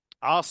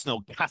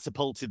Arsenal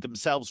catapulted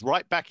themselves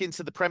right back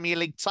into the Premier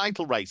League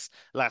title race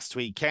last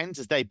weekend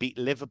as they beat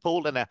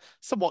Liverpool in a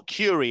somewhat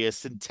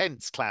curious and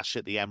tense clash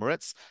at the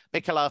Emirates.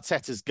 Mikel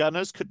Arteta's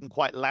Gunners couldn't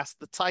quite last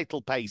the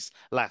title pace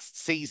last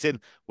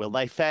season. Will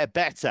they fare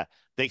better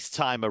this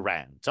time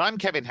around? I'm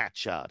Kevin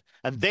Hatchard,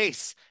 and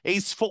this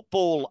is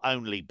Football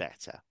Only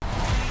Bettor.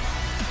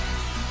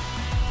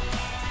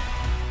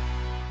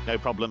 No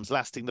problems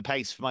lasting the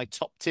pace for my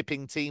top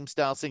tipping team,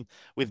 starting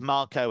with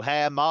Mark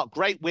O'Hare. Mark,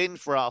 great win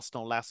for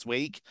Arsenal last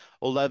week,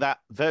 although that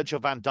Virgil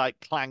van Dijk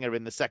clanger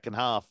in the second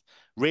half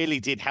really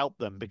did help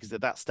them because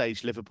at that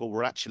stage Liverpool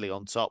were actually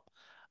on top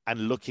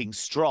and looking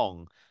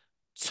strong.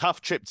 Tough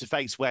trip to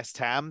face West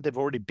Ham. They've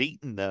already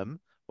beaten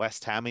them,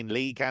 West Ham, in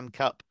League and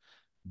Cup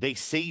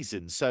this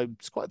season. So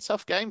it's quite a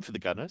tough game for the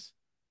Gunners.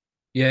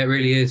 Yeah, it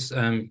really is.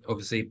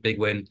 Obviously, big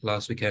win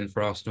last weekend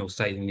for Arsenal,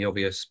 stating the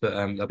obvious, but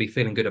they'll be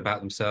feeling good about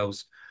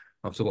themselves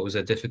after what was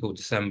a difficult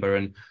December.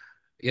 And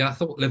yeah, I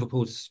thought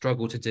Liverpool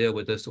struggled to deal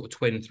with the sort of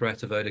twin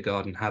threat of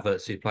Odegaard and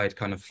Havertz, who played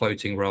kind of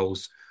floating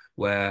roles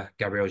where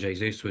Gabriel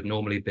Jesus would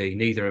normally be,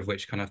 neither of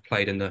which kind of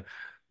played in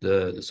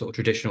the sort of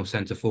traditional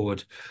centre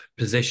forward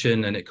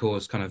position, and it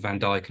caused kind of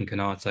Van Dijk and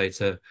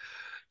Konate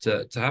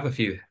to have a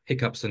few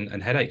hiccups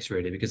and headaches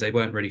really because they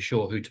weren't really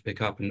sure who to pick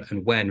up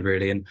and when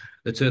really, and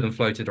the two of them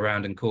floated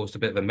around and caused a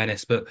bit of a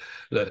menace. But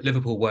look,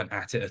 Liverpool weren't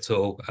at it at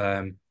all.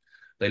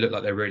 They looked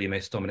like they really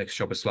missed Dominic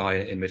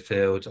Szoboszlai in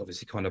midfield.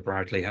 Obviously, Conor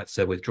Bradley had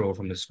to withdraw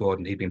from the squad,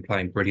 and he'd been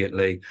playing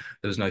brilliantly.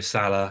 There was no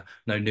Salah,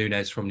 no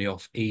Nunes from the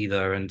off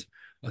either, and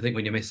I think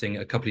when you're missing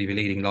a couple of your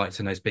leading lights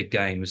in those big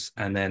games,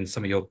 and then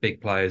some of your big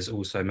players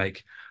also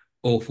make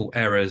awful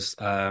errors,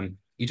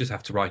 you just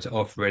have to write it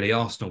off, really.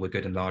 Arsenal were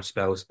good in large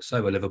spells,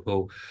 so were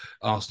Liverpool.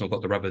 Arsenal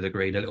got the rub of the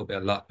green, a little bit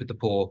of luck with the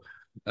poor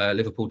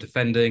Liverpool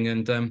defending.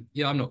 And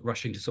yeah, I'm not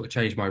rushing to sort of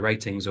change my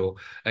ratings or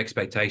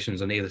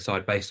expectations on either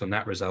side based on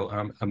that result.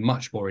 I'm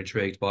much more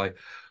intrigued by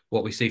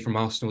what we see from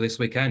Arsenal this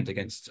weekend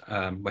against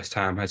West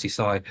Ham, as you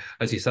say,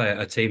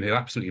 a team who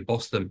absolutely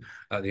bossed them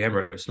at the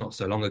Emirates not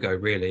so long ago,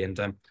 really. And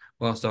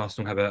whilst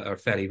Arsenal have a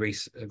fairly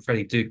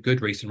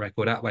good recent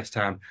record at West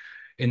Ham,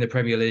 in the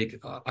Premier League,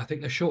 I think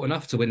they're short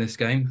enough to win this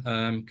game,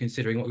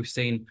 considering what we've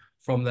seen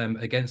from them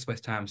against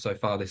West Ham so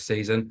far this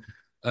season.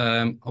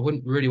 I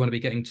wouldn't really want to be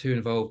getting too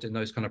involved in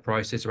those kind of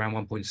prices around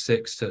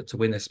 1.6 to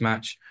win this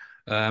match.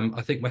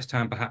 I think West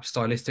Ham perhaps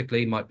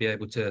stylistically might be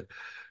able to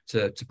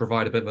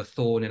provide a bit of a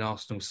thorn in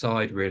Arsenal's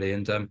side, really.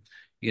 And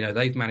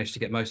they've managed to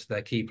get most of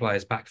their key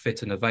players back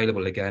fit and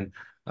available again.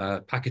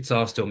 Packets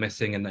are still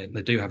missing, and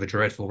they do have a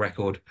dreadful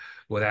record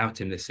without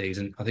him this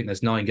season. I think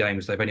there's 9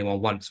 games they've only won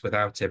once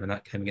without him, and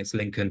that came against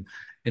Lincoln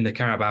in the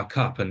Carabao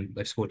Cup, and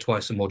they've scored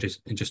twice or more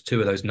in just 2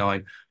 of those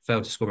 9,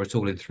 failed to score at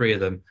all in 3 of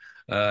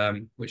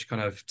them, which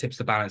kind of tips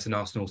the balance in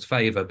Arsenal's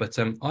favour. But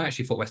I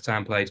actually thought West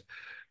Ham played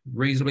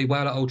reasonably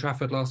well at Old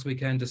Trafford last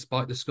weekend,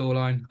 despite the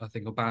scoreline. I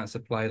think on balance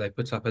of play, they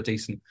put up a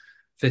decent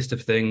fist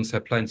of things,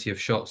 had plenty of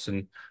shots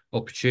and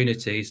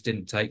opportunities,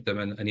 didn't take them,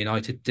 and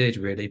United did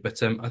really.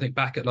 But I think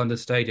back at London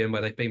Stadium,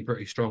 where they've been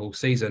pretty strong all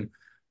season,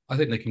 I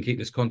think they can keep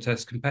this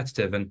contest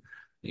competitive. And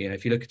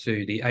if you look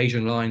to the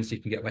Asian lines, you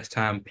can get West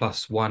Ham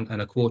plus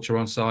 1.25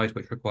 on side,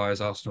 which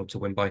requires Arsenal to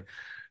win by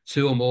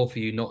 2 or more for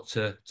you not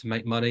to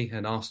make money.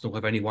 And Arsenal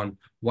have only won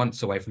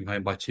once away from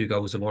home by 2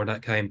 goals or more, and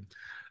that came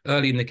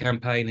early in the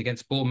campaign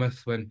against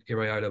Bournemouth when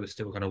Iraola was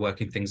still kind of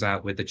working things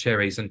out with the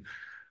Cherries. And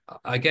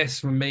I guess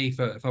for me,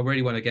 if I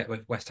really want to get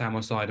with West Ham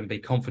on side and be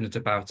confident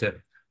about it,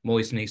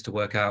 Moyes needs to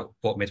work out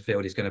what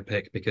midfield he's going to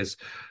pick, because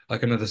I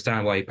can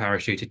understand why he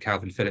parachuted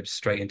Calvin Phillips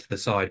straight into the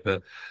side,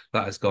 but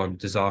that has gone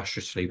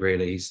disastrously,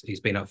 really.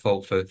 He's been at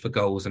fault for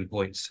goals and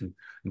points in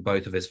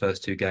both of his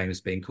first 2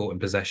 games, being caught in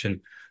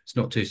possession. It's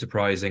not too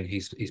surprising.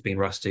 He's been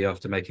rusty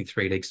after making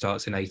 3 league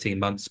starts in 18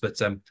 months. But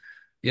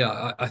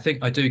yeah, I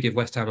think I do give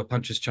West Ham a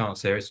puncher's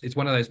chance here. It's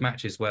one of those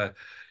matches where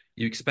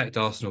you expect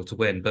Arsenal to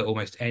win, but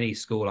almost any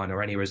scoreline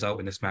or any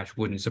result in this match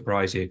wouldn't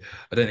surprise you.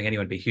 I don't think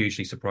anyone would be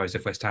hugely surprised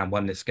if West Ham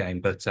won this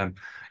game, but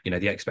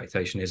the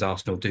expectation is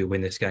Arsenal do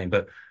win this game,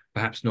 but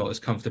perhaps not as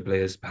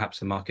comfortably as perhaps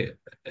the market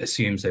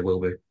assumes they will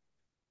be.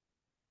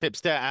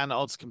 Tipster and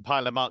odds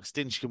compiler Mark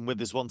Stinchcombe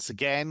with us once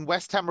again.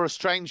 West Ham are a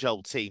strange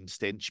old team,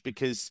 Stinch,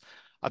 because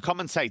I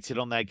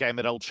commentated on their game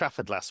at Old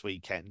Trafford last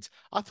weekend.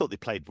 I thought they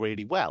played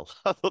really well.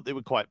 I thought they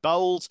were quite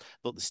bold,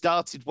 thought they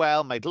started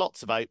well, made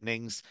lots of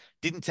openings,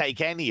 didn't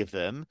take any of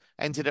them,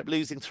 ended up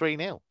losing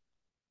 3-0.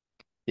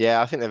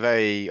 Yeah, I think they're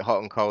very hot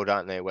and cold,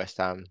 aren't they, West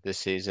Ham this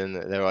season?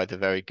 They're either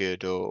very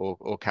good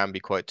or can be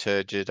quite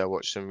turgid. I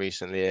watched them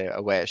recently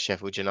away at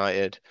Sheffield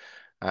United,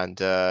 and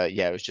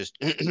yeah, it was just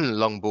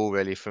long ball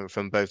really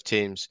from both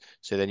teams.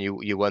 So then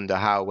you wonder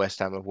how West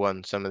Ham have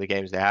won some of the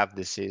games they have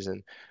this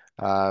season.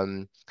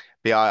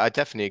 But yeah, I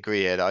definitely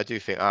agree, Ed. I do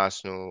think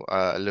Arsenal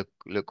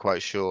look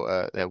quite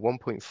short. They're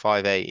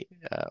 1.58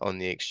 on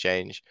the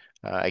exchange.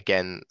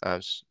 Again,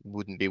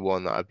 wouldn't be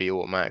one that I'd be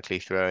automatically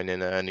throwing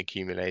in an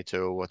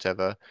accumulator or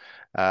whatever.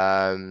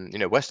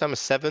 West Ham are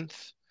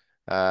 7th.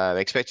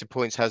 Expected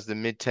points has the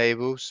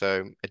mid-table,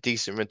 so a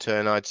decent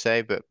return, I'd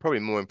say, but probably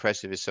more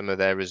impressive is some of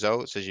their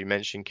results. As you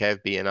mentioned,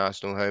 Kev, beating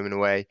Arsenal home and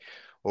away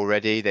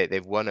already.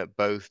 They've won at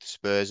both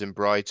Spurs and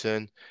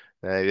Brighton.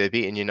 They've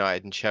beaten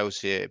United and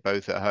Chelsea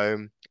both at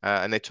home.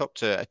 And they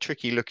topped a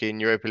tricky-looking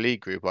Europa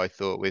League group, I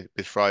thought, with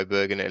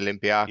Freiburg and Yeah.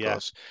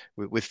 Olympiacos,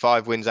 with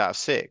 5 wins out of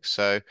 6.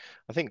 So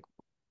I think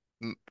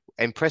m-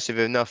 impressive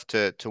enough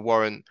to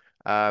warrant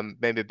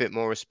maybe a bit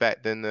more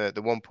respect than the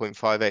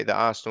 1.58 that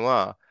Arsenal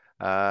are.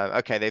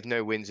 Okay, they've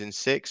no wins in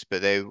 6,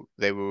 but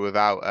they were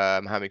without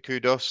Hamid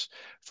Kudus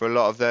for a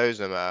lot of those.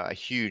 I'm a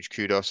huge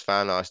Kudus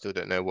fan. I still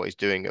don't know what he's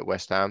doing at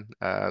West Ham.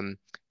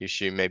 You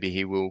assume maybe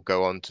he will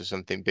go on to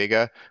something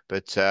bigger,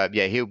 but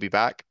yeah, he'll be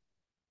back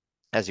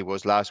as he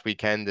was last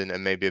weekend,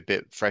 and maybe a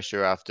bit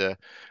fresher after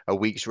a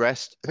week's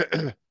rest.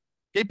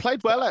 He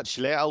played well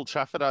actually at Old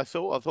Trafford. I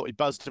thought he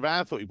buzzed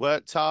around. I thought he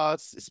worked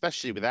hard,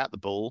 especially without the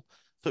ball.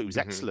 I thought he was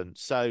hmm excellent.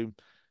 So,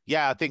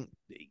 yeah, I think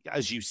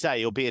as you say,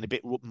 he'll be in a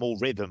bit more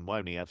rhythm,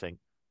 won't he? I think.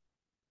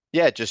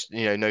 Yeah, just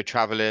no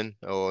traveling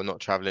or not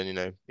traveling,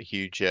 a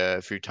huge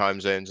through time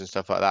zones and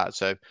stuff like that.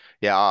 So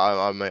yeah,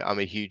 I'm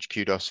a huge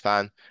Kudos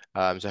fan.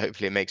 So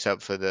hopefully it makes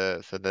up for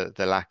the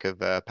lack of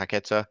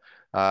Paqueta.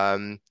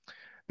 Um,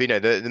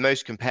 but the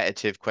most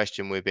competitive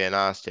question we're being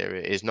asked here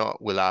is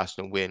not will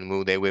Arsenal win?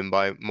 Will they win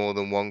by more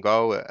than one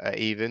goal at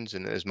evens?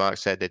 And as Mark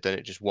said, they've done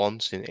it just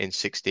once in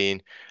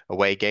 16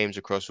 away games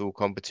across all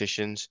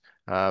competitions.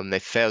 They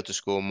failed to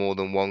score more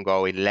than one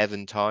goal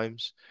 11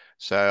 times.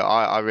 So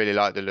I really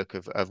like the look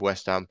of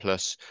West Ham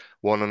plus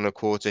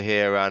 1.25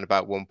 here, around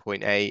about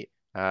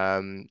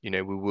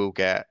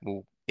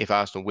 1.8. If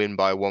Arsenal win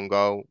by one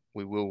goal,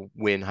 we will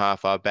win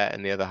half our bet,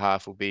 and the other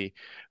half will be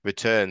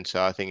return.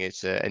 So I think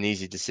it's an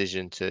easy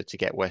decision to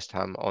get West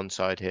Ham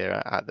onside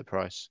here at the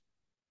price.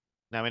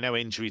 Now we know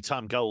injury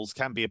time goals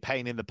can be a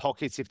pain in the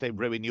pocket if they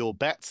ruin your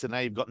bets. And now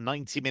you've got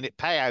 90-minute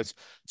payout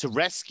to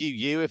rescue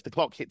you. If the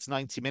clock hits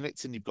 90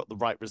 minutes and you've got the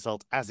right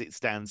result as it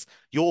stands,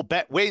 your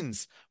bet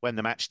wins when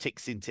the match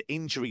ticks into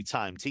injury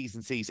time. T's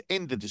and C's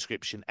in the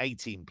description.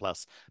 18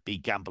 plus.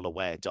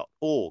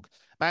 BeGambleAware.org.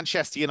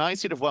 Manchester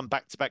United have won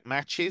back-to-back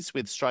matches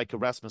with striker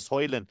Rasmus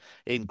Højlund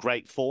in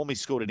great form. He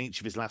scored in each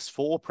of his last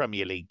 4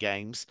 Premier League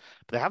games,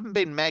 but they haven't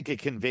been mega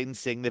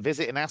convincing. They're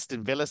visiting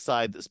Aston Villa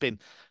side that's been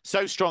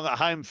so strong at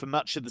home for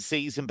much of the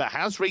season, but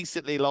has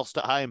recently lost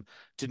at home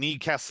to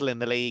Newcastle in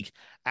the league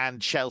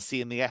and Chelsea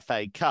in the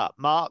FA Cup.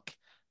 Mark,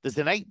 there's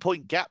an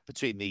 8-point gap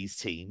between these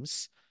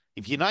teams.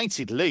 If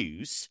United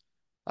lose,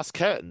 that's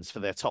curtains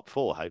for their top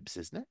 4 hopes,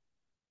 isn't it?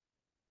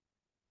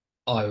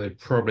 I would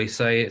probably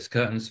say it's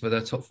curtains for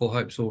their top 4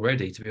 hopes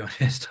already, to be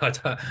honest.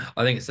 I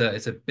think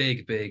it's a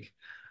big,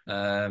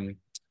 um,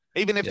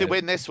 Even if you they know,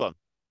 win this one.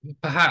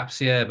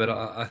 perhaps, yeah, but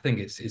I think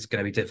it's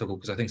going to be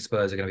difficult because I think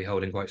Spurs are going to be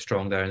holding quite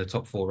strong there in the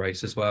top 4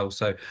 race as well.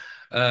 So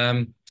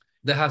um,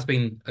 there has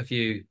been a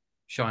few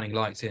shining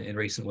lights in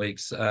recent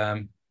weeks,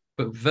 but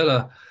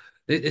Villa.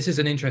 This is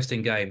an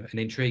interesting game, an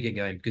intriguing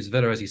game, because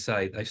Villa, as you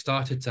say, they've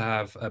started to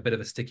have a bit of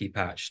a sticky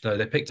patch. So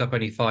they picked up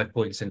only 5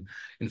 points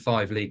in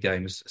 5 league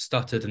games,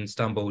 stuttered and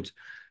stumbled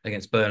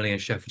against Burnley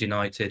and Sheffield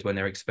United when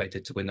they're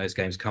expected to win those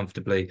games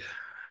comfortably.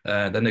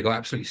 Then they got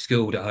absolutely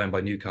schooled at home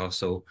by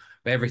Newcastle.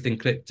 But everything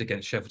clicked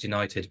against Sheffield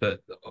United. But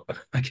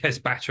I guess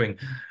battering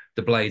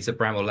the Blades at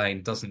Bramall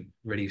Lane doesn't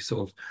really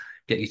sort of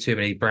get you too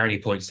many brownie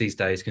points these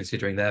days,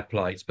 considering their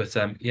plight. But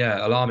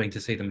yeah, alarming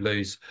to see them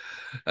lose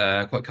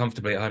quite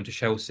comfortably at home to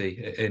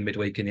Chelsea in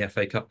midweek in the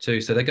FA Cup too.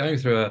 So they're going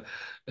through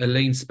a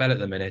lean spell at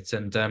the minute.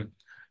 And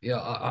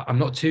yeah, I'm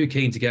not too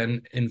keen to get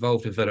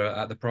involved with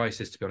Villa at the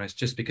prices, to be honest,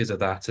 just because of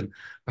that. And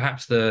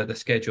perhaps the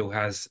schedule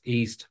has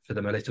eased for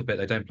them a little bit.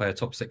 They don't play a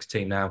top 6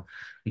 team now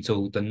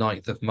until the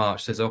 9th of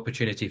March. There's an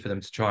opportunity for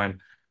them to try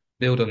and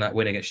build on that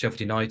winning at Sheffield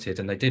United.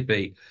 And they did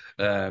beat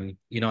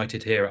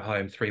United here at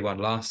home 3-1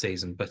 last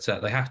season, but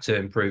they have to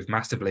improve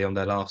massively on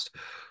their last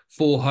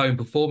 4 home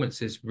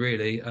performances,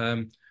 really.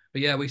 But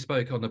yeah, we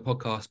spoke on the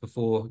podcast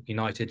before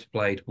United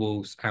played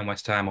Wolves and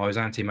West Ham. I was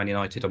anti-Man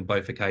United on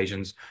both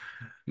occasions,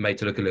 made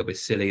to look a little bit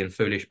silly and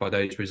foolish by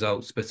those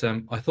results. But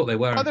I thought they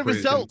were By the improved.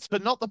 And results,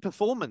 but not the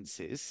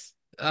performances,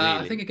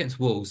 I think really.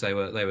 against Wolves they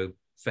were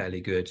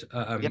fairly good.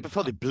 Yeah,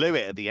 before they blew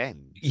it at the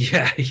end.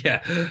 Yeah,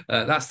 yeah,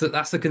 that's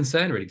the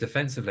concern really.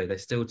 Defensively, they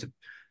still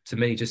to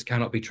me just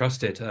cannot be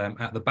trusted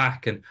at the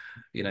back. And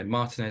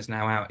Martinez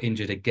now out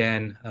injured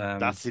again.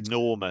 That's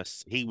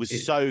enormous. He was It,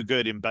 so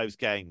good in both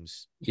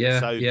games. yeah,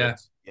 So good. yeah,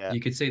 Yeah. you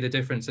could see the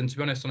difference. And to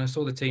be honest, when I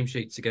saw the team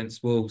sheets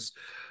against Wolves,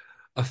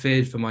 I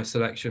feared for my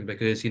selection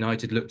because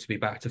United looked to be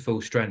back to full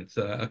strength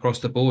across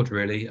the board,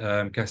 really.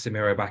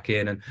 Casemiro back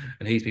in,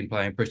 and he's been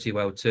playing pretty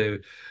well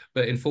too.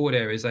 But in forward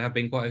areas, they have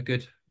been quite a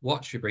good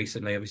watch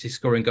recently. Obviously,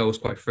 scoring goals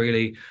quite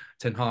freely.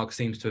 Ten Hag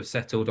seems to have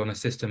settled on a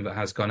system that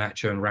has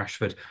Garnacho and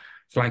Rashford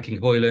flanking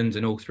Højlund,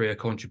 and all 3 are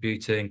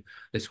contributing.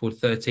 They scored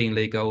 13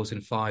 league goals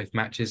in 5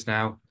 matches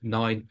now,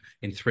 9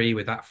 in 3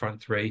 with that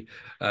front 3.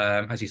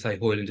 As you say,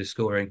 Højlund is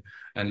scoring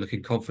and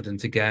looking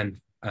confident again.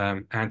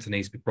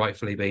 Anthony's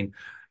rightfully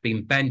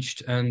been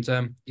benched, and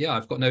yeah,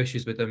 I've got no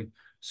issues with them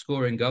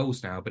scoring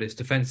goals now, but it's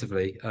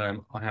defensively.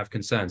 I have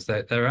concerns.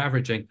 They're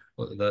averaging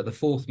the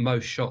fourth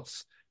most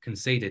shots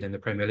conceded in the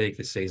Premier League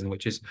this season,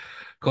 which is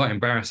quite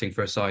embarrassing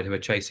for a side who are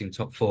chasing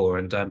top four.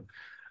 And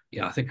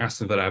yeah, I think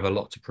Aston Villa have a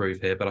lot to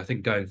prove here, but I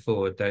think going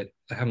forward, they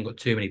haven't got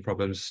too many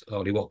problems.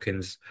 Ollie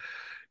Watkins,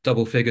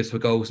 double figures for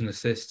goals and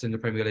assists in the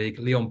Premier League.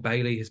 Leon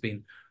Bailey has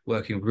been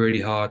working really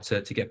hard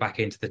to get back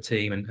into the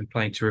team and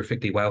playing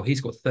terrifically well.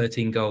 He's got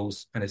 13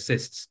 goals and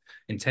assists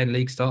in 10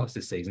 league starts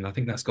this season. I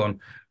think that's gone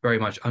very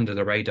much under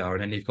the radar.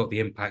 And then you've got the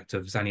impact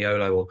of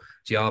Zaniolo or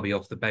Diaby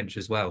off the bench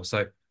as well.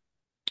 So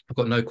I've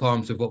got no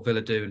qualms with what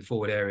Villa do in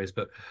forward areas,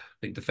 but I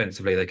think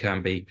defensively they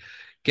can be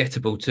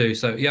gettable too.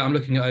 So yeah, I'm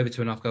looking at over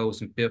 2.5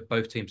 goals and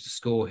both teams to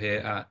score here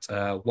at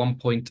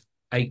 1.8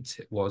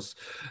 it was.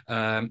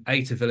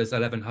 8 of Villa's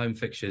 11 home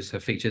fixtures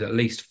have featured at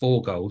least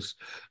 4 goals,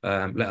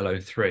 let alone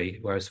 3,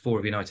 whereas 4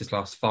 of United's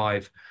last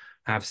 5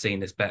 have seen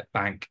this bet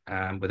bank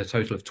with a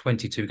total of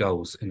 22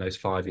 goals in those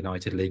 5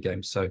 United league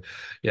games. So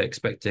yeah,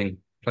 expecting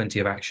plenty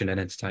of action and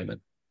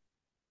entertainment.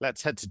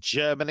 Let's head to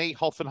Germany.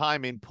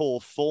 Hoffenheim in poor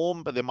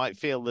form, but they might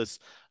feel there's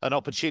an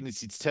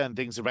opportunity to turn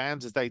things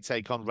around as they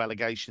take on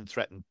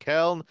relegation-threatened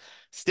Köln.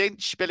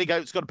 Stinch, Billy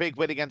Goat's got a big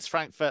win against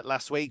Frankfurt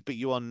last week, but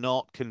you are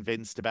not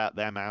convinced about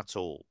them at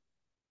all.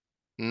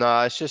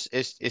 No, it's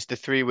the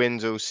 3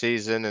 wins all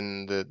season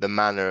and the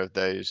manner of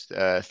those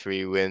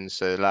 3 wins.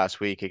 So last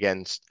week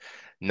against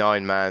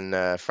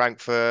 9-man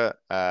Frankfurt,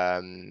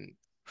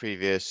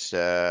 previous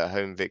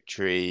home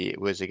victory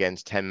was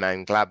against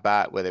 10-man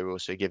Gladbach, where they were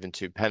also given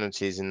 2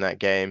 penalties in that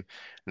game,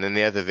 and then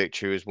the other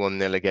victory was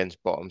 1-0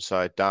 against bottom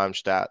side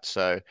Darmstadt.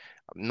 So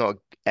not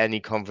any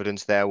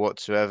confidence there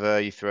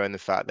whatsoever. You throw in the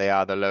fact they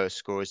are the lowest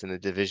scorers in the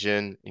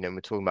division. We're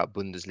talking about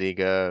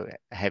Bundesliga,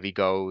 heavy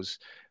goals,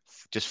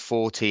 just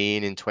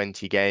 14 in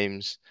 20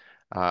 games.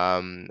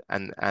 And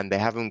they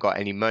haven't got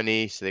any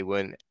money, so they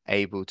weren't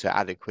able to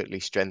adequately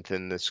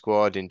strengthen the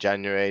squad in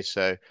January.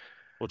 So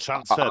Well,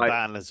 transfer I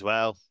ban as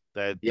well.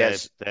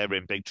 yes, They're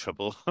in big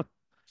trouble.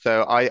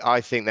 so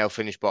I think they'll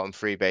finish bottom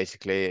 3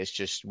 basically. It's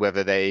just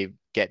whether they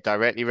get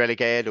directly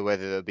relegated or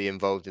whether they'll be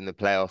involved in the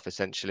playoff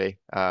essentially.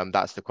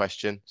 That's the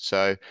question.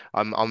 So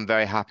I'm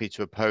very happy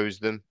to oppose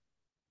them.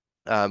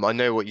 I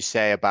know what you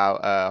say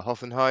about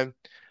Hoffenheim,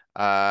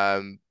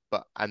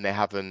 but and they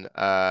haven't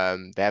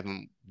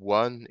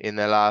won in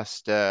their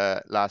last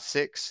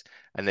 6,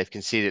 and they've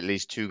conceded at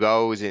least 2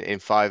 goals in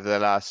 5 of their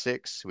last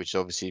 6, which is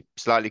obviously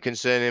slightly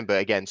concerning. But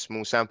again,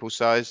 small sample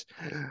size.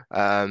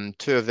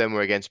 2 of them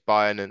were against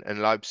Bayern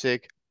and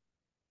Leipzig.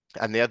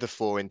 And the other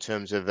 4, in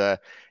terms of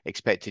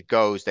expected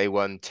goals, they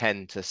won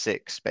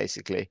 10-6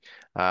 basically,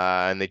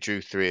 and they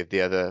drew 3 of the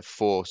other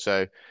 4.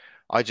 So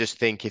I just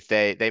think if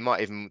they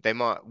might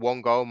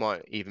 1 goal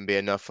might even be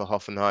enough for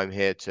Hoffenheim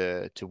here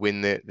to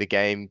win the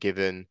game,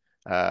 given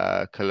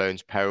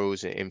Cologne's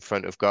perils in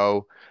front of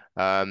goal.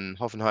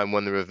 Hoffenheim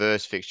won the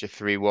reverse fixture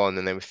 3-1,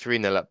 and they were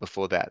 3-0 up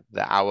before the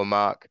hour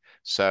mark.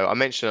 So I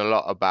mentioned a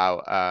lot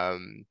about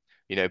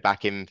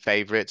back in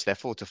favourites. They're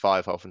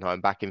 4-5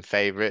 Hoffenheim back in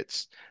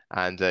favourites,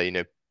 and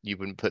you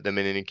wouldn't put them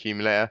in an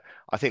accumulator.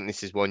 I think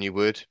this is one you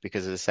would,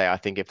 because as I say, I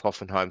think if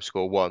Hoffenheim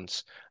score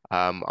once,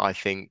 I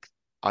think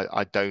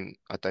I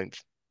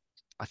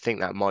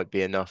think that might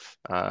be enough.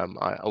 I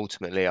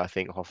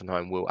think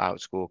Hoffenheim will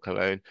outscore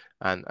Cologne,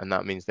 and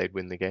that means they'd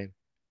win the game.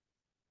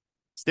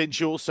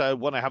 Stinch, you also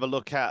want to have a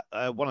look at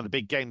one of the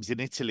big games in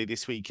Italy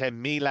this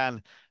weekend,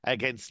 Milan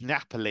against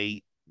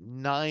Napoli,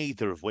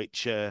 neither of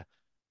which are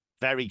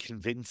very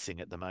convincing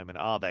at the moment,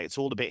 are they? It's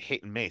all a bit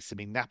hit and miss. I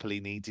mean,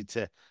 Napoli needed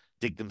to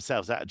dig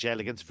themselves out of jail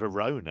against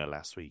Verona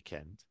last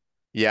weekend.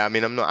 Yeah, I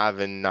mean, I'm not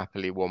having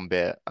Napoli one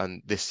bit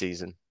and this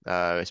season,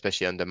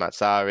 especially under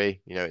Mazzari.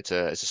 It's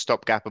a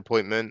stopgap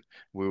appointment.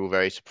 We were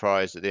very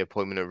surprised at the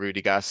appointment of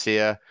Rudy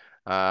Garcia.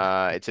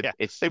 It's a Yeah, I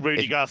it's think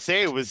Rudy it's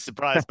Garcia was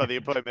surprised by the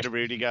appointment of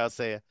Rudy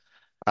Garcia.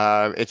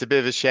 It's a bit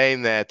of a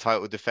shame their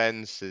title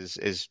defense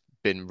has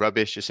been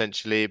rubbish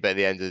essentially, but at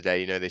the end of the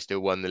day, they still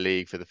won the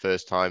league for the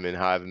first time in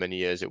however many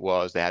years it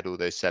was. They had all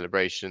those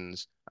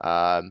celebrations.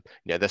 They'll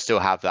still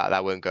have that.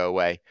 That won't go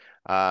away.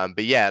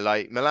 But yeah,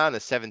 like Milan are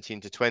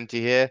 17-20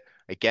 here.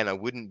 Again, I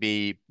wouldn't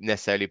be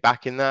necessarily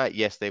backing that.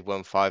 Yes, they've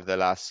won 5 of their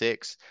last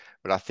 6,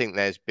 but I think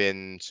there's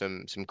been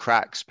some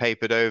cracks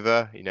papered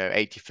over.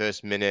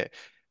 81st minute,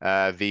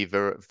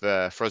 Viva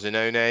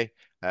Frosinone.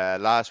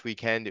 Last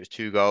weekend, it was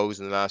 2 goals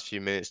in the last few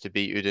minutes to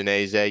beat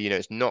Udinese.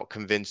 It's not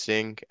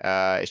convincing.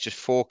 It's just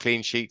 4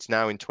 clean sheets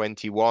now in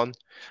 21.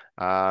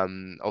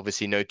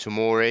 Obviously, no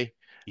Tomori.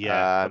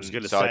 Yeah, I was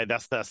going to So say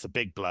that's a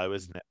big blow,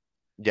 isn't it?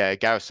 yeah,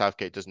 Gareth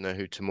Southgate doesn't know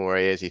who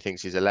Tomori is. He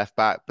thinks he's a left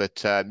back,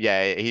 but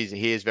yeah,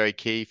 he is very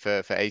key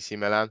for AC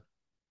Milan.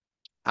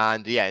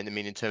 And yeah, I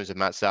mean, in terms of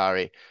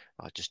Mazzari,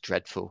 just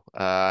dreadful,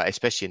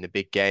 especially in the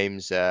big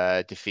games.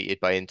 Defeated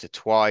by Inter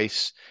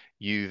twice,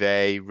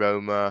 Juve,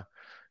 Roma.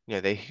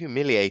 They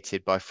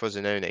humiliated by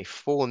Frosinone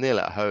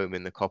 4-0 at home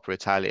in the Coppa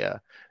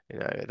Italia.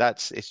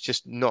 It's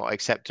just not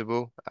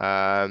acceptable.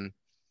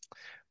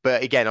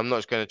 But again, I'm not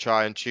just going to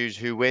try and choose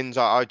who wins.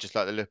 I just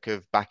like the look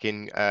of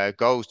backing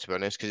goals, to be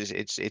honest, because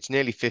it's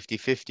nearly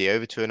 50-50.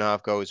 Over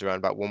 2.5 goals, around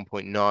about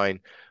 1.9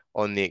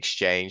 on the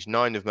exchange.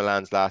 Nine of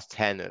Milan's last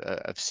 10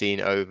 have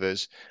seen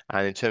overs.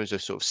 And in terms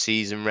of sort of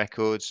season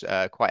records,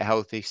 quite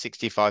healthy.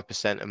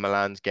 65% of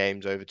Milan's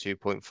games over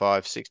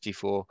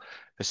 2.5,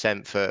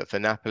 64% for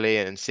Napoli.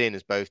 And seeing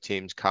as both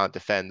teams can't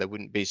defend, I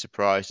wouldn't be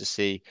surprised to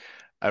see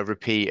a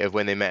repeat of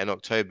when they met in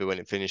October when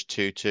it finished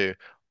 2-2.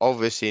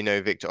 Obviously,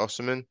 no Victor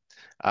Osimhen,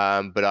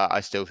 but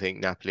I still think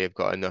Napoli have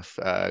got enough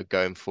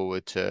going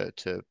forward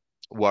to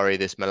worry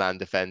this Milan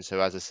defence. So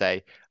as I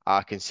say,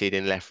 are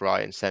conceding left,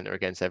 right, and centre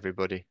against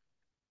everybody.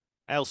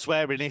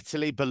 Elsewhere in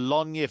Italy,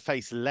 Bologna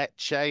face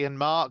Lecce, and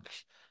Mark,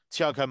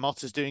 Thiago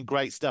Motta's doing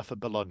great stuff at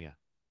Bologna.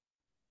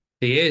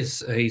 He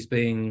is. He's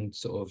being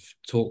sort of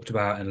talked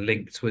about and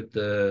linked with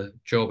the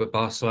job at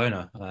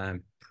Barcelona.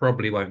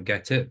 Probably won't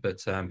get it,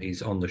 but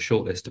he's on the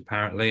shortlist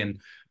apparently,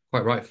 and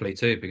quite rightfully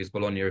too, because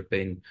Bologna have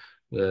been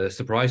the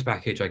surprise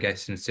package, I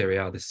guess, in Serie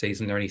A this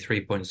season. They're only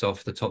 3 points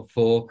off the top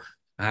four.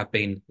 Have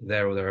been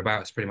there or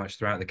thereabouts pretty much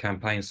throughout the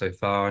campaign so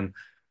far, and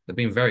they've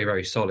been very,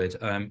 very solid.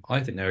 I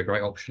think they're a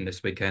great option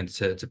this weekend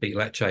to beat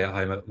Lecce at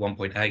home at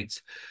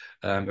 1.8.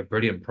 A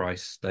brilliant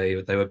price.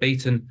 They were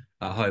beaten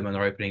at home on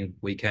their opening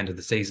weekend of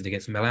the season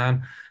against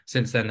Milan.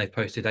 Since then, they've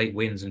posted 8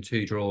 wins and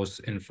 2 draws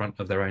in front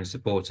of their own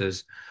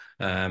supporters.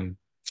 Um,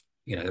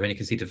 they've only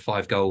conceded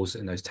 5 goals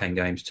in those 10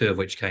 games, 2 of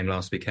which came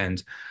last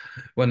weekend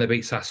when they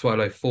beat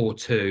Sassuolo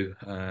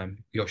 4-2.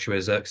 Joshua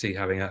Zirkzee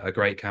having a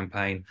great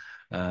campaign,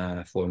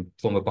 former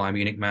Bayern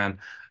Munich man.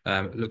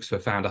 Looks to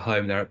have found a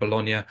home there at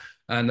Bologna.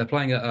 And they're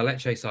playing a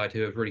Lecce side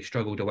who have really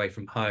struggled away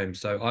from home.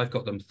 So I've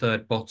got them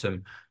third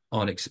bottom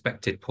on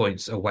expected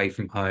points away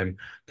from home.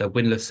 They're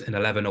winless in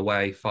 11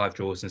 away, 5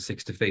 draws and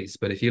 6 defeats.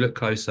 But if you look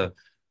closer,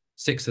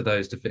 5 of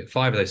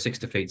those 6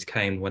 defeats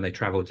came when they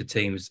travelled to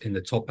teams in the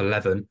top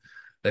 11.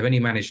 They've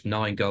only managed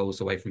 9 goals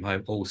away from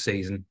home all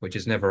season, which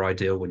is never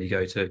ideal when you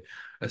go to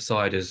a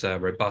side as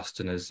robust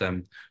and as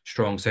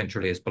strong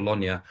centrally as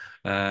Bologna.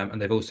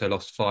 And they've also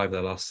lost 5 of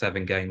their last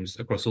 7 games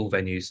across all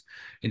venues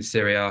in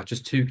Serie A.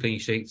 Just 2 clean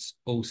sheets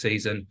all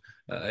season.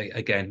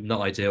 Again,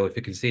 not ideal if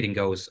you're conceding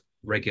goals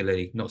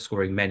regularly, not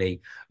scoring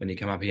many when you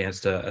come up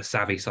against a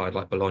savvy side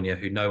like Bologna,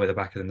 who know where the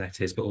back of the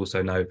net is, but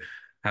also know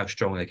how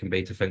strong they can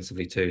be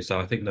defensively too. So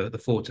I think the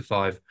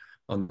 4-5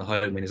 on the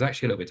home win is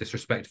actually a little bit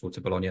disrespectful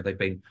to Bologna. They've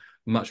been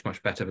much,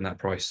 much better than that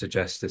price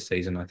suggests this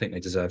season. I think they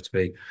deserve to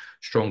be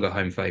stronger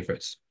home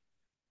favourites.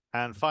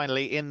 And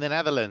finally, in the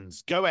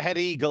Netherlands, go ahead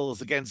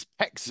Eagles against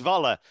Pek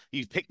Zwolle.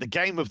 You've picked the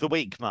game of the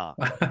week, Mark.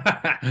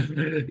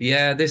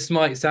 Yeah, this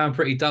might sound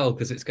pretty dull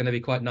because it's going to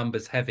be quite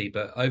numbers heavy,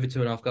 but over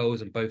 2.5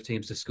 goals and both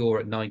teams to score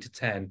at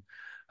 9-10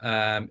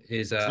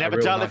 is It's a never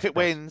real dull nice if it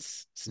price.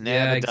 wins. It's Yeah,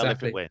 never dull if it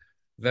exactly. wins.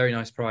 Very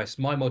nice price.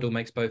 My model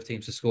makes both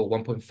teams to score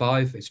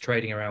 1.5. It's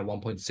trading around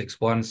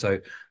 1.61. So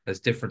there's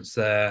difference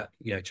there.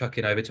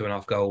 Chucking over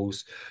 2.5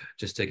 goals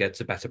just to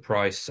get a better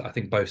price. I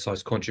think both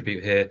sides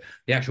contribute here.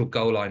 The actual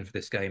goal line for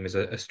this game is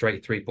a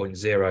straight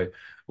 3.0,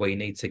 where you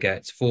need to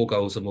get 4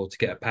 goals or more to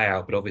get a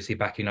payout. But obviously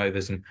backing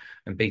overs and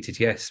beat it,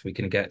 yes, we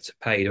can get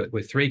paid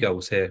with 3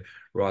 goals here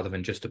rather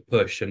than just a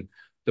push. And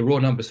the raw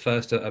numbers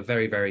first are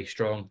very, very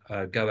strong.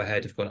 Go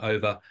ahead have gone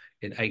over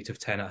in 8 of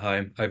 10 at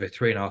home, over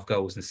 3.5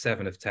 goals in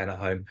 7 of 10 at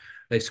home.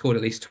 They've scored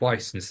at least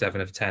twice in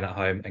 7 of 10 at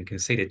home and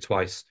conceded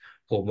twice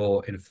or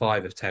more in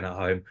 5 of 10 at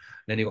home. And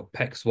then you've got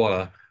Pek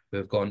Zwolle, who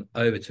have gone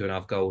over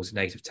 2.5 goals in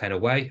 8 of 10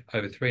 away,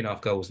 over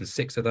 3.5 goals in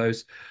 6 of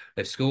those.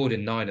 They've scored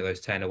in 9 of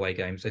those 10 away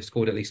games. They've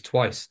scored at least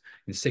twice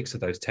in 6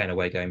 of those 10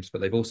 away games, but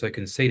they've also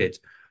conceded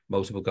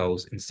multiple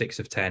goals in 6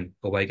 of 10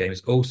 away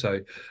games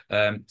also.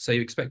 So you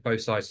expect both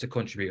sides to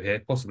contribute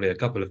here, possibly a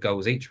couple of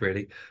goals each,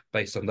 really,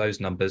 based on those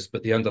numbers.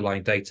 But the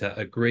underlying data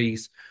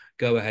agrees.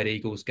 Go ahead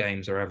Eagles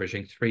games are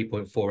averaging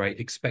 3.48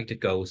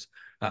 expected goals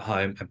at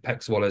home, and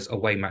Pek Zwolle's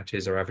away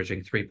matches are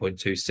averaging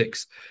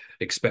 3.26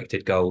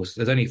 expected goals.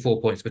 There's only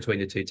 4 points between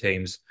the two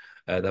teams.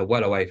 They're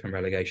well away from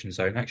relegation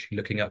zone, actually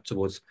looking up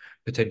towards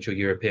potential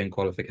European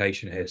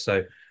qualification here.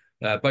 So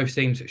both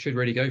teams should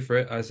really go for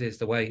it, as is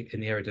the way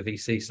in the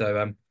Eredivisie.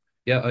 So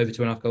yeah, over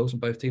 2.5 goals on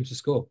both teams to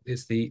score.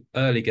 It's the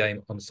early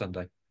game on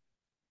Sunday.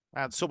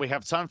 That's all we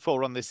have time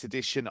for on this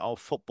edition of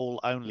Football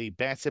Only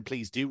Bettor.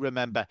 Please do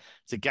remember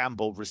to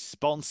gamble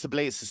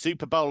responsibly. It's the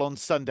Super Bowl on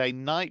Sunday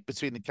night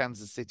between the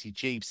Kansas City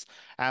Chiefs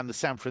and the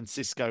San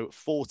Francisco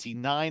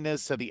 49ers.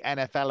 So the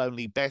NFL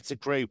Only Bettor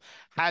crew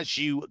has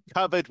you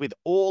covered with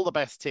all the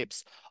best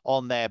tips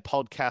on their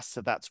podcast. So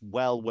that's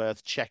well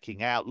worth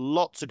checking out.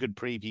 Lots of good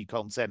preview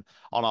content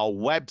on our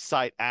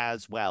website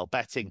as well,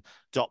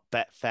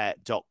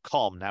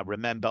 betting.betfair.com. Now,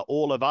 remember,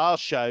 all of our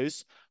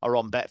shows are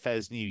on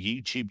Betfair's new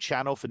YouTube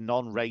channel for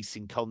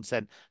non-racing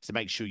content. So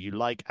make sure you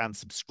like and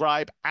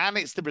subscribe. And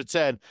it's the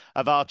return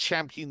of our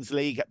Champions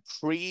League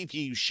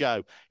preview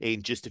show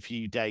in just a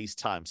few days'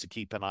 time. So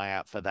keep an eye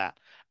out for that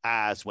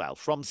as well.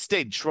 From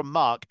Stidge, from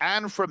Mark,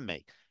 and from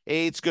me,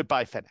 it's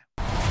goodbye for now.